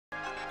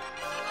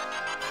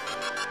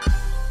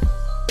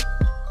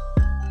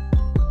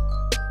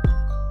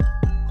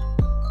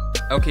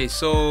Okay,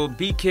 so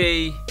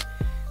BK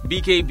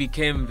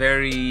became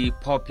very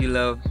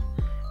popular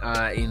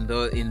in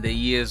the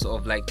years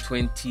of like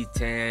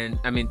 2011,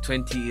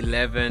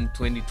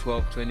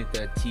 2012,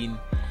 2013,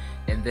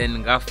 and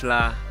then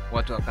ghafla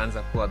watu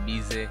wakaanza kuwa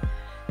busy,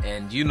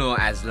 and you know,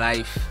 as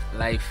life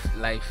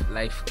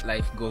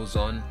goes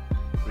on,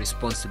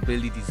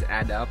 responsibilities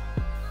add up.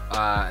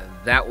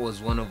 That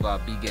was one of our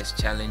biggest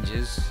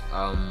challenges.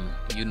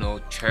 You know,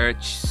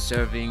 church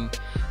serving.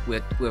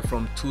 We're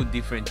from two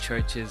different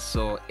churches,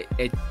 so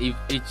if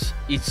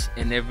each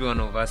and every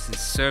one of us is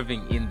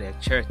serving in their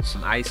church.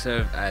 I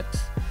served at,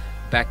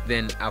 back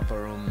then,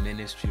 Upper Room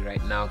Ministry,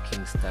 right now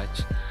King's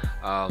Touch,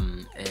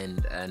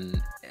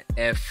 and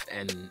F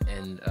and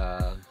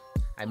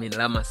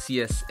Lama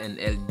CS and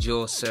El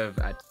Joe serve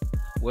at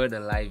Word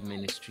Alive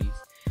Ministries.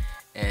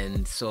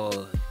 And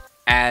so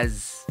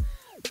as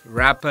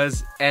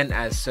rappers and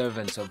as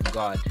servants of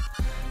God,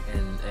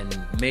 and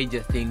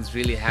major things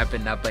really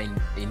happened up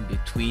in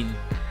between.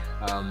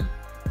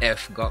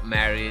 F got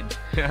married,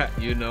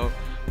 you know,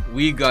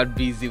 we got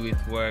busy with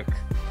work,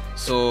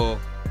 so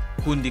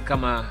kundi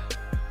kama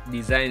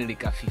design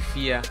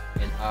likafifia,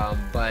 and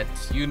but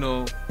you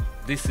know,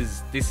 this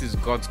is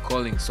God's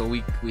calling, so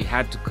we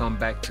had to come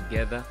back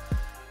together.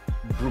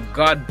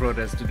 God brought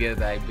us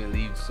together, I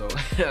believe so,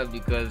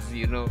 because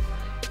you know,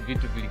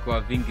 vitu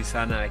vilikuwa vingi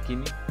sana,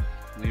 lakini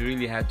we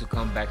really had to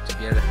come back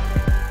together.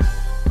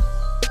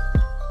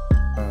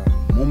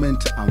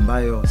 Moment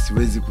ambayo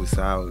siwezi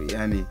kusahau,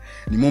 yani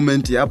ni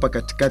moment ya hapa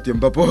katikati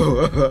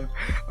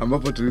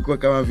ambapo tulikuwa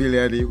kama vile,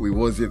 yani we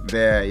wasn't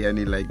there,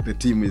 yani like the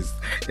team is,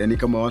 yani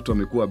kama watu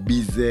wamekuwa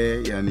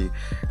busy, yani,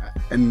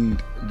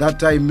 and that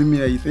time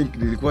mimi I think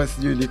nilikuwa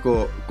sijui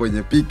niko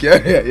kwenye peak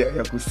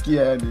ya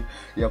kusikia, yani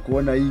ya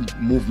kuona hii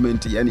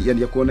movement,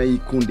 yani ya kuona hii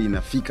kundi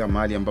inafika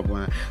mahali ambapo,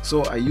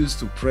 so I used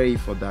to pray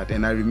for that,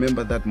 and I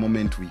remember that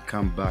moment we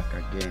come back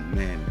again,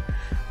 man.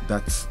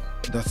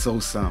 That's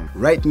awesome.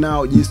 Right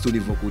now, jinsi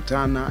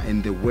tulivyokutana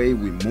and the way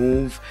we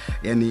move,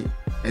 yani,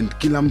 and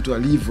kila mtu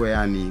alivyo,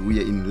 yani we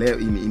are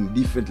in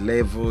different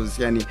levels,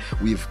 yani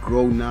we've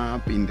grown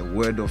up in the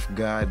word of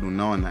God,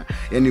 unaona,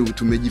 yani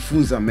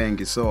tumejifunza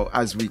mengi, so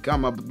as we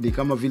come up, ni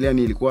kama vile,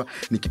 yani ilikuwa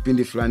ni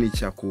kipindi fulani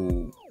cha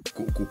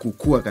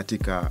kukua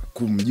katika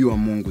kumjua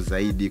Mungu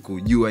zaidi,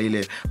 kujua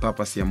ile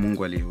purpose ya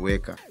Mungu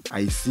aliweka.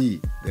 I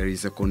see there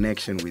is a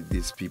connection with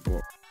these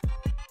people.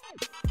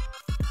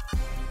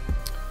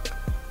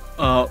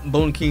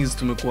 Borne Kingz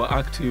tumekuwa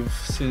active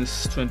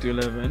since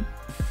 2011,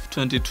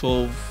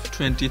 2012,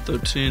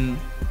 2013.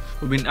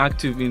 We've been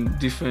active in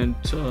different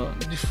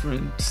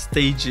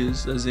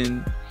stages, as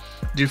in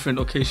different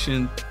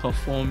occasions,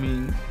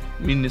 performing,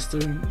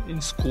 ministering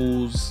in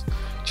schools,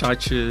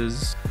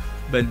 churches.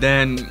 But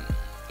then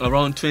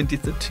around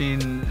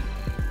 2013,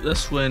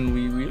 that's when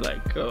we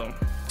like, I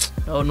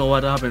don't know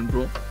what happened,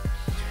 bro.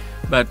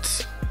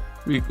 But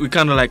we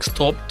kind of like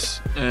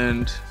stopped,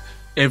 and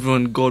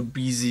everyone got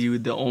busy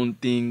with their own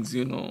things,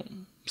 you know,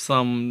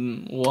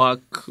 some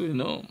work, you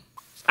know.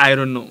 I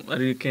don't know. I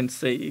really can't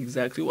say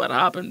exactly what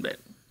happened, but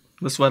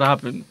that's what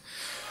happened.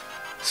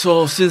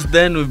 So since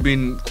then, we've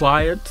been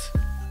quiet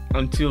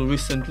until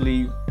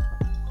recently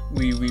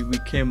we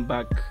came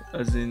back,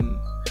 as in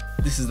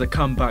this is the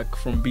comeback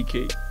from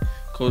BK,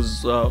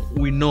 because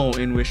we know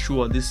and we're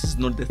sure this is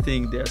not the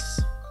thing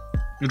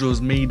it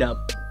was made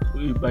up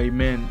by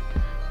men,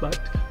 but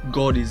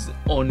God is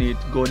on it,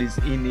 God is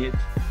in it.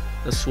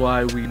 That's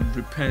why we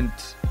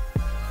repent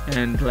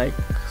and like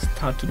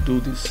start to do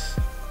this.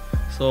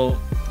 So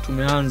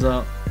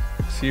tumeanza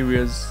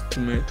serious,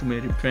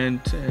 tume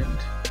repent, and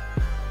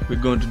we're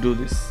going to do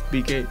this.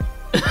 BK.